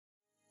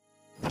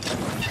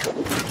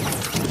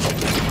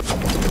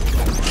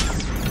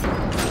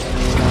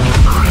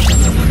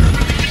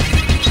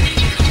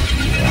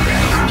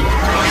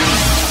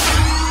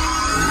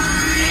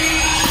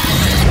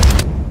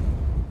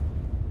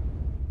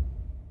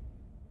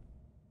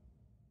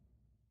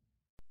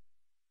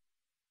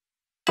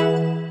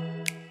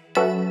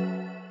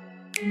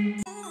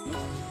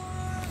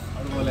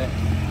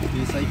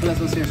Cycle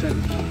association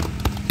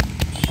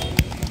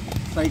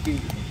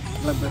cycling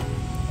club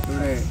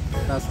ഇവിടെ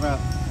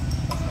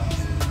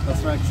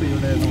തസ്രാക്സ്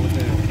ഇവിടെ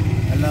നമുക്ക്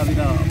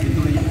എല്ലാവിധ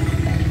പിന്തുണയും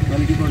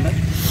നൽകിക്കൊണ്ട്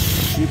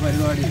ഈ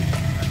പരിപാടി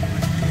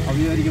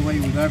ഔദ്യോഗികമായി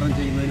ഉദ്ഘാടനം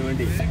ചെയ്യുന്നതിന്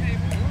വേണ്ടി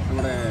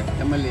നമ്മുടെ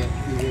MLA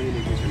ഈ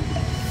വേദിയിലേക്ക് ക്ഷണിക്കുന്നു.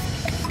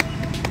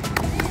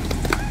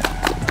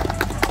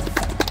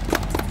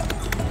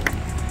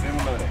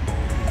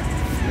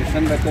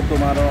 മിഷൻ ബെറ്റർ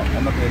ടുമാറോ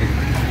എന്ന പേരിൽ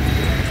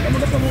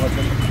നമ്മുടെ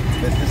സമൂഹത്തിൽ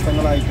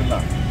വ്യത്യസ്തങ്ങളായിട്ടുള്ള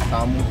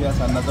സാമൂഹ്യ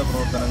സന്നദ്ധ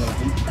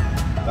പ്രവർത്തനങ്ങൾക്കും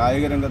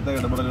കായിക രംഗത്തെ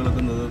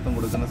ഇടപെടലുകൾക്കും നേതൃത്വം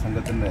കൊടുക്കുന്ന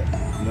സംഘത്തിൻ്റെ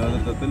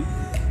നേതൃത്വത്തിൽ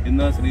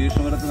ഇന്ന്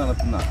ശ്രീകൃഷ്ണപുരത്ത്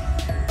നടത്തുന്ന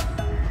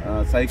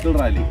സൈക്കിൾ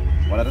റാലി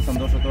വളരെ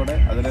സന്തോഷത്തോടെ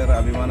അതിലേറെ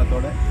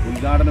അഭിമാനത്തോടെ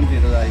ഉദ്ഘാടനം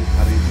ചെയ്തതായി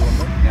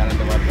അറിയിച്ചുകൊണ്ട് ഞാൻ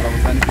എൻ്റെ വാർത്തകൾ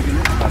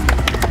അവസാനിപ്പിക്കുന്നു. നന്ദി.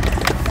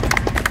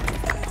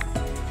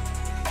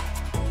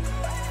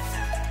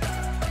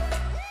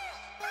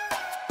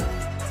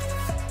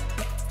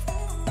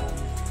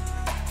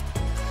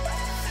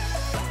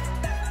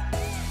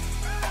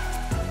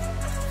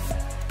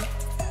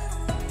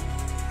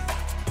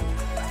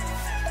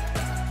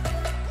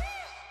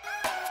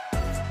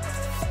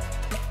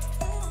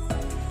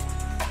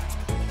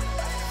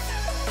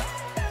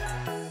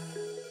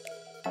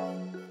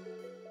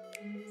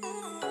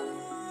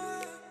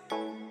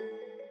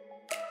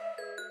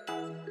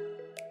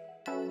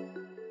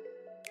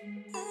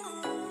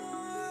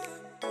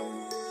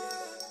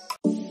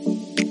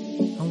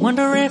 I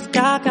wonder if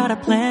God got a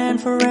plan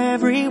for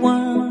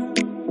everyone.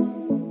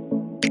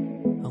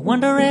 I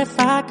wonder if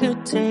I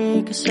could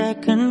take a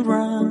second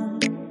run.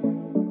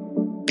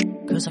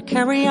 'Cause I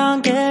carry on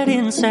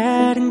getting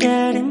sad and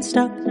getting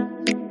stuck.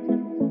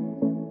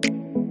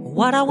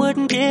 What I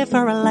wouldn't give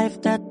for a life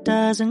that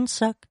doesn't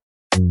suck.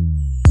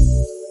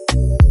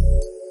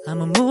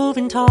 I'm a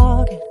moving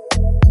target.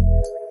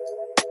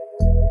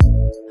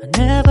 I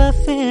never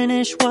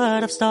finish what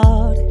I've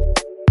started.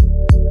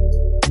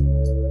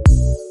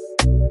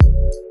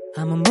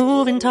 I'm a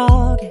moving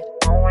target.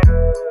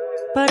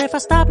 But if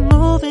I stop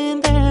moving,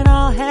 then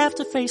I'll have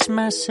to face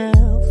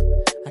myself.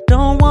 I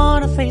don't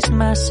wanna face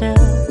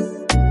myself.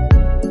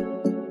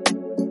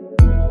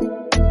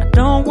 I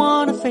don't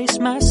wanna face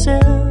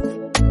myself.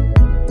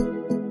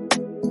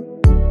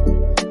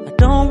 I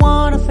don't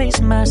wanna face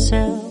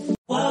myself.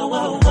 Whoa,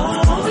 whoa,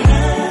 whoa,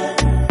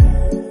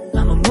 yeah.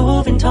 I'm a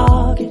moving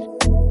target.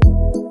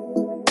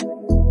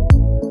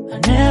 I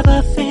never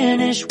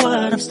finish what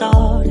I've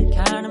started.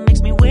 Kinda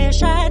makes me wish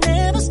I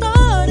never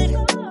started.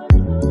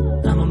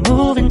 I'm a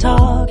moving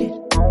target.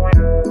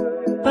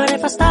 But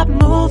if I stop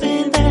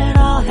moving, then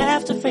I'll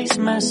have to face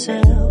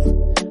myself.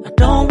 I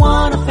don't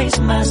wanna face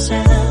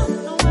myself.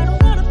 I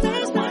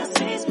don't wanna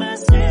face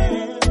myself.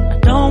 I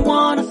don't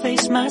wanna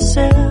face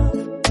myself.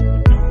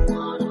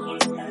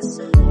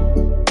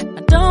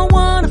 I don't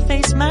wanna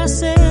face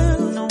myself.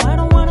 No, I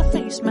don't wanna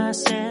face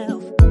myself.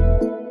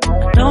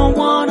 I don't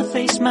wanna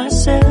face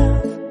myself.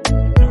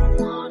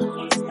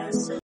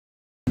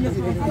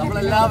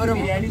 നമ്മളെല്ലാവരും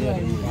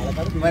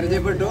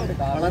പരിചയപ്പെട്ടു.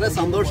 വളരെ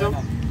സന്തോഷം.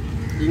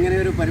 ഇങ്ങനെ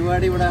ഒരു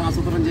പരിപാടി ഇവിടെ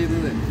ആസൂത്രണം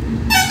ചെയ്തത്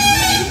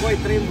വരുമ്പോൾ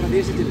ഇത്രയും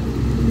പ്രതീക്ഷിച്ചില്ല.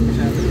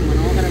 പക്ഷേ അത്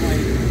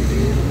മനോഹരമായിരുന്നു.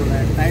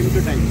 ടൈം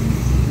ടു ടൈം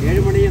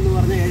 7 മണി എന്ന്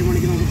പറഞ്ഞാൽ 7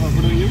 മണിക്ക് നമുക്ക്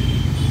പുറപ്പെടുകയും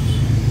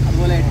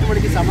അതുപോലെ 8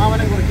 മണിക്ക്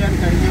സമാപനം കുറിക്കാൻ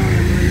കഴിഞ്ഞു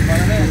എന്നതിൽ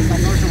വളരെ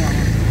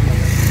സന്തോഷമാണ്.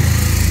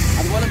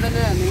 അതുപോലെ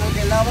തന്നെ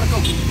നിങ്ങൾക്ക്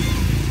എല്ലാവർക്കും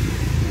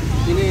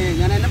ഇനി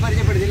ഞാൻ എന്നെ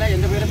പരിചയപ്പെടുത്തില്ല.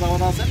 എൻ്റെ പേര്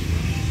ഭവദാസൻ.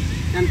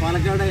 ഞാൻ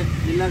പാലക്കാട്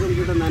ജില്ലാ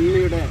കമ്മിറ്റിയുടെ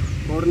നന്മയുടെ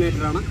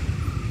കോർഡിനേറ്ററാണ്.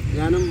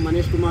 ഞാനും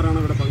മനീഷ് കുമാറാണ്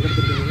ഇവിടെ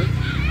പങ്കെടുത്തിരിക്കുന്നത്.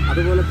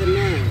 അതുപോലെ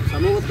തന്നെ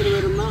സമൂഹത്തിൽ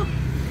വരുന്ന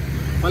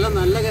പല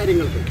നല്ല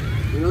കാര്യങ്ങൾക്കും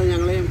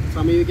ഞങ്ങളെയും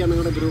സമീപിക്കാൻ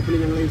നിങ്ങളുടെ ഗ്രൂപ്പിൽ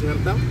ഞങ്ങളെയും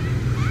ചേർത്താം.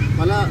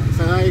 പല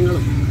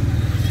സഹായങ്ങളും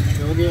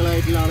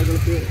രോഗികളായിട്ടുള്ള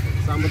ആളുകൾക്ക്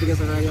സാമ്പത്തിക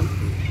സഹായം,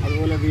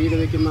 അതുപോലെ വീട്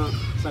വയ്ക്കുന്ന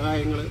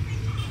സഹായങ്ങൾ,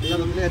 ഇത്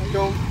നമുക്ക്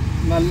ഏറ്റവും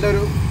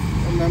നല്ലൊരു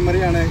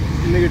മെമ്മറിയാണ്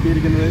ഇന്ന്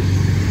കിട്ടിയിരിക്കുന്നത്.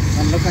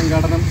 നല്ല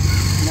സംഘാടനം,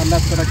 നല്ല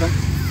അച്ചടക്കം,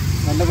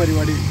 നല്ല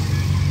പരിപാടി.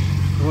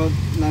 അപ്പോൾ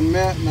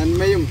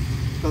നന്മയും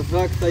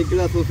തസ്രാക്സ് സൈക്കിൾ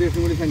അസോസിയേഷൻ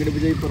കൂടി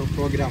സംഘടിപ്പിച്ച ഈ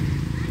പ്രോഗ്രാം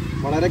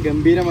വളരെ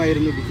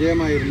ഗംഭീരമായിരുന്നു,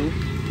 വിജയമായിരുന്നു.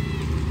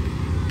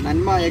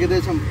 നന്മ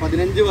ഏകദേശം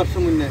 15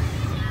 വർഷം മുന്നേ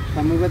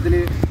സമൂഹത്തിൽ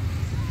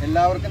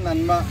എല്ലാവർക്കും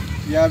നന്മ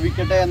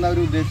വ്യാപിക്കട്ടെ എന്ന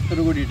ഒരു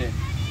ഉദ്ദേശത്തോടു കൂടിയിട്ട്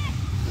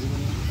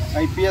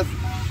IPS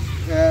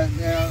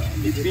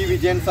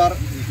വിജയൻ സാർ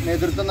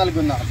നേതൃത്വം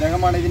നൽകുന്ന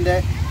അദ്ദേഹമാണ് ഇതിൻ്റെ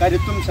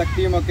കരുത്തും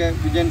ശക്തിയുമൊക്കെ.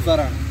 വിജയൻ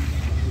സാറാണ്.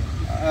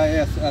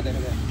 അതെ,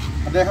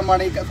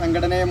 അദ്ദേഹമാണ് ഈ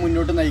സംഘടനയെ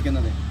മുന്നോട്ട്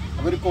നയിക്കുന്നത്.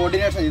 അപ്പോൾ ഒരു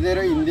കോർഡിനേഷൻ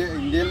ഇതൊരു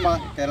ഇന്ത്യയിൽ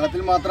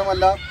കേരളത്തിൽ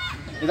മാത്രമല്ല,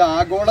 ഇത്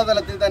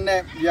ആഗോളതലത്തിൽ തന്നെ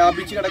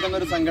വ്യാപിച്ചു കിടക്കുന്ന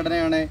ഒരു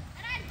സംഘടനയാണ്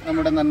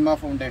നമ്മുടെ നന്മ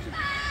foundation.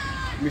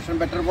 Mission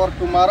better for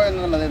tomorrow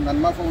എന്നുള്ളത്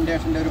നന്മ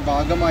ഫൗണ്ടേഷൻ്റെ ഒരു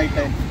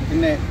ഭാഗമായിട്ട്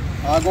പിന്നെ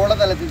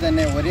ആഗോളതലത്തിൽ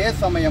തന്നെ ഒരേ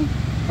സമയം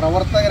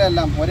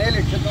പ്രവർത്തകരെല്ലാം ഒരേ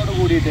ലക്ഷ്യത്തോടു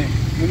കൂടിയിട്ട്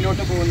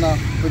മുന്നോട്ട് പോകുന്ന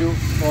ഒരു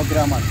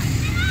പ്രോഗ്രാമാണ്.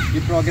 ഈ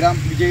പ്രോഗ്രാം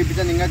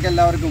വിജയിപ്പിച്ച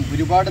നിങ്ങൾക്കെല്ലാവർക്കും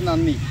ഒരുപാട്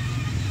നന്ദി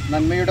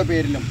നന്മയുടെ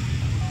പേരിലും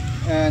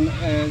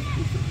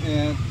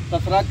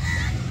തസ്രാക്സ്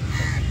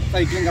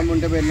സൈക്ലിംഗ്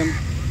കമ്മ്യൂണിൻ്റെ പേരിലും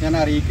ഞാൻ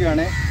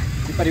അറിയിക്കുകയാണ്.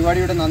 ഈ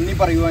പരിപാടിയുടെ നന്ദി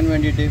പറയുവാൻ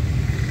വേണ്ടിയിട്ട്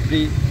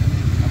ശ്രീ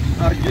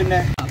അർജുനെ.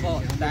 അപ്പോൾ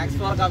താങ്ക്സ്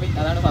ഫോർ കമ്മിങ്,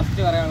 അതാണ്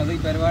ഫസ്റ്റ് പറയാനുള്ളത്. ഈ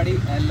പരിപാടി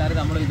എല്ലാവരും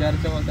നമ്മൾ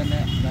വിചാരിച്ച പോലെ തന്നെ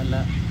നല്ല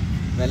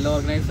വെൽ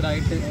ഓർഗനൈസ്ഡ്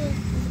ആയിട്ട്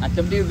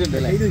അറ്റംപ്റ്റ് ചെയ്തിട്ടുണ്ട്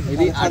അല്ലേ.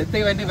 ഇത് അടുത്ത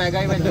ഇവന്റ്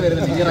മെഗാ ഇവന്റ്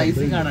വരുന്നത് ഈ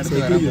റൈസിംഗ് ആണ് അടുത്ത്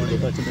വരാൻ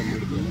പോകുന്നത്.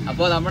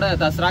 അപ്പോൾ നമ്മുടെ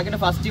തസ്രാക്കിന്റെ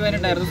ഫസ്റ്റ് ഇവന്റ്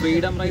ഉണ്ടായിരുന്നു,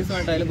 ഫ്രീഡം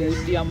റൈസുമായിട്ട്. അതിൽ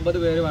 150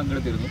 പേര്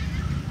പങ്കെടുത്തിരുന്നു.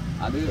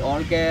 അത്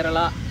ഓൾ കേരള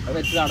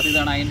വെച്ച്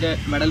നടത്തിയതാണ്. അതിൻ്റെ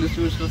മെഡൽ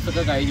ഡിസ്ട്രിബ്യൂഷൻസ്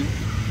ഒക്കെ കഴിഞ്ഞു.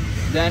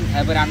 ദെൻ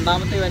ഇപ്പോൾ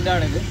രണ്ടാമത്തെ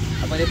ഇവൻ്റാണിത്.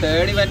 അപ്പോൾ ഈ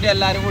തേർഡ് ഇവന്റ്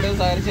എല്ലാവരും കൂടി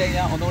സഹകരിച്ച്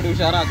കഴിഞ്ഞാൽ ഒന്നുകൂടി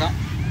ഉഷാറാക്കാം.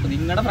 അപ്പോൾ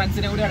നിങ്ങളുടെ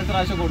ഫ്രണ്ട്സിനെ കൂടി അടുത്ത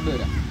പ്രാവശ്യം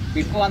കൊണ്ടുവരാം.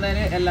 ഇപ്പോൾ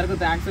വന്നതിന് എല്ലാവർക്കും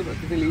താങ്ക്സ്.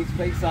 ലീച്ച്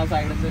ബൈക്സ് ആ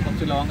സൈഡിൽ നിന്ന്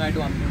കുറച്ച് ലോങ് ആയിട്ട്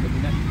വന്നിട്ടുണ്ട്.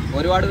 പിന്നെ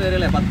ഒരുപാട്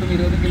പേരല്ലേ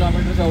 10-20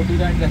 കിലോമീറ്റർ ഷൗട്ട്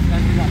ചെയ്തായിട്ട്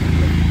ഡെസ്റ്റിനേഷൻ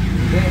വന്നിട്ടുണ്ട്.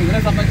 ഇതിനെ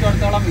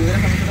സംബന്ധിച്ചിടത്തോളം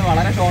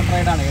വളരെ ഷോർട്ട്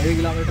റൈഡാണ്. 7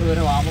 കിലോമീറ്റർ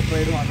വരെ വാമപ്പ്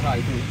റൈഡ് മാത്രമേ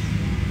ആയിട്ടുള്ളൂ.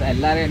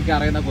 എല്ലാവരും എനിക്ക്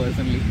അറിയുന്ന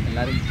പേഴ്സണലി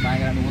എല്ലാവരും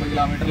ഭയങ്കര 100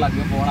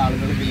 കിലോമീറ്ററിലധികം പോകുന്ന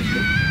ആളുകൾ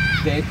ഇതിലുണ്ട്.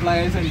 സ്റ്റേറ്റ്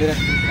പ്ലെയേഴ്സ് ഉണ്ട്,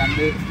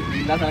 രണ്ട്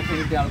ജില്ലാ സെലക്ഷൻ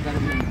കിട്ടിയ ആൾക്കാർ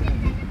ഇതിലുണ്ട്.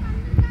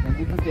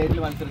 ഞങ്ങൾക്കിപ്പോൾ സ്റ്റേറ്റിൽ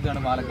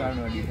മത്സരിച്ചാണ്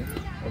പാലക്കാടിന് വേണ്ടിയിട്ട്.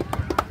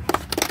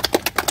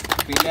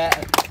 പിന്നെ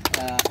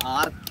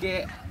RK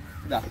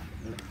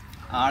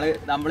ആള്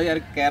നമ്മൾ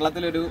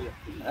കേരളത്തിലൊരു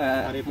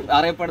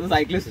അറിയപ്പെടുന്ന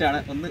സൈക്ലിസ്റ്റ് ആണ്.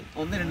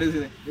 ഒന്ന് രണ്ട്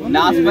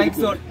നാസ് ബൈക്ക്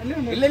സോൺ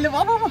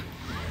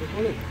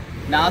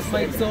നാസ്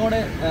ബൈക്ക് സോണ്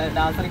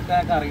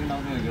നാസറിക്കൊക്കെ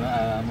അറിയണമെന്ന് ചോദിക്കണം.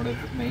 നമ്മുടെ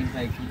മെയിൻ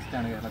സൈക്ലിസ്റ്റ്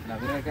ആണ് കേരളത്തിൽ.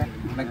 അവരൊക്കെ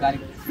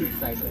മെക്കാനിക്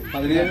ആയിട്ട്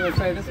 17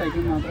 വർഷമായിട്ട്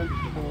സൈക്കിൾ മാത്രം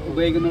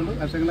ഉപയോഗിക്കുന്നുണ്ട്.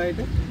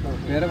 വർഷങ്ങളായിട്ട്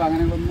വേറെ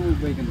വാഹനങ്ങളൊന്നും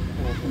ഉപയോഗിക്കുന്നില്ല.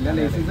 എല്ലാ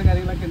ലൈസൻസും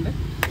കാര്യങ്ങളൊക്കെ ഉണ്ട്.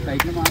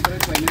 സൈക്കിൾ മാത്രമേ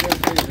 17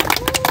 വർഷമായിട്ട്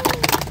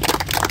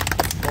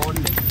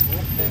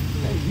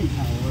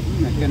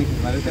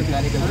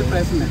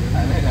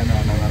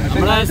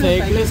നമ്മളെ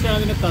സൈക്ലിസ്റ്റ്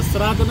അതിന്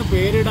തസ്രാക്ക് എന്ന്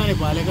പേരിടാന്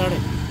പാലക്കാട്.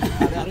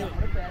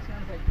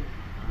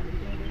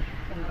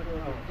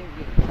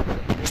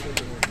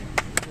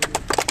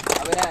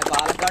 അവരെ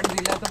പാലക്കാട്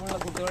ജില്ലയിലുള്ള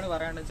കുട്ടികളോട്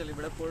പറയാണെന്ന് വെച്ചാൽ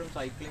ഇവിടെ എപ്പോഴും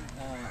സൈക്ലിംഗ്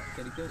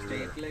ശരിക്കും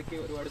സ്റ്റേറ്റിലേക്ക്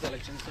ഒരുപാട്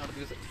സെലക്ഷൻസ്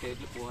നടത്തി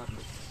സ്റ്റേറ്റിൽ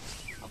പോകാറുണ്ട്.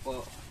 അപ്പോൾ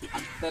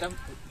അത്തരം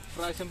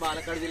പ്രാവശ്യം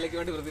പാലക്കാട് ജില്ലയ്ക്ക്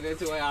വേണ്ടി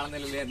പ്രതികരിച്ച് പോയ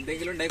ആണെന്നില്ല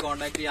എന്തെങ്കിലും ഉണ്ടെങ്കിൽ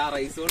കോൺടാക്ട് ചെയ്യുക. ആ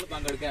റൈസുകൾ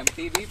പങ്കെടുക്കുക.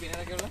 MTB പിന്നെ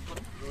അതൊക്കെയുള്ള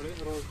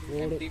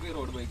MTB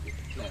റോഡ് ബൈക്ക്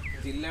അല്ലേ.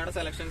 ജില്ലയുടെ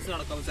സെലക്ഷൻസ്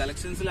നടക്കും.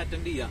 സെലക്ഷൻസിൽ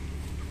അറ്റൻഡ് ചെയ്യുക.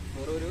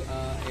 വേറൊരു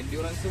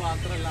എൻഡ്യൂറൻസ്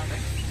മാത്രമല്ലാണ്ട്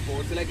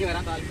സ്പോർട്സിലേക്ക്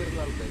വരാൻ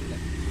താല്പര്യമുള്ള ആൾക്കാരില്ല.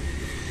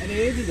 അതിന്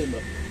ഏജ്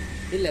ഇതുണ്ടോ?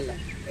 ഇല്ലല്ല.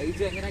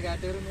 ഏജ് എങ്ങനെ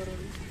കാറ്റഗറി എന്ന്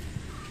പറയുന്നത്?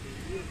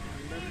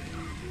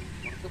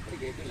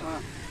 കേട്ടില്ല.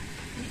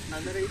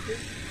 അണ്ടർ 8,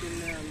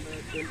 പിന്നെ അണ്ടർ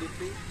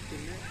 23,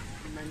 പിന്നെ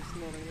മെൻസ്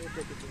എന്ന് പറയുന്നത്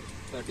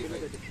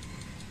 35.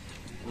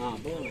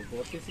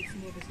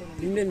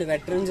 ഉണ്ട്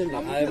വെറ്ററൻസ് ഉണ്ട്.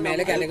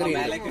 മേലെ കാറ്റഗറി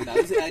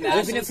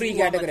പിന്നെ ഫ്രീ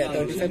കാറ്റഗറി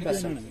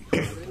 35+ ആണ്.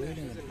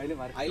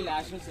 അതിൽ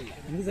നാഷണൽസ് ഇല്ല.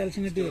 എനിക്ക്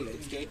സെലക്ഷൻ കിട്ടിയല്ലേ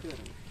സ്റ്റേറ്റ്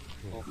വരണം.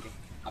 ഓക്കെ.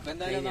 അപ്പൊ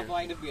എന്തായാലും അപ്പൊ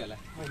അതിന്റെ പി അല്ലേ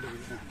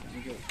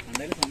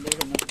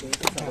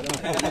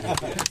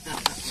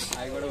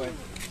ആയിക്കോട്ടെ.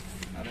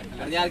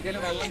 ഞാൻ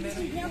ആർക്കെങ്കിലും വെള്ളം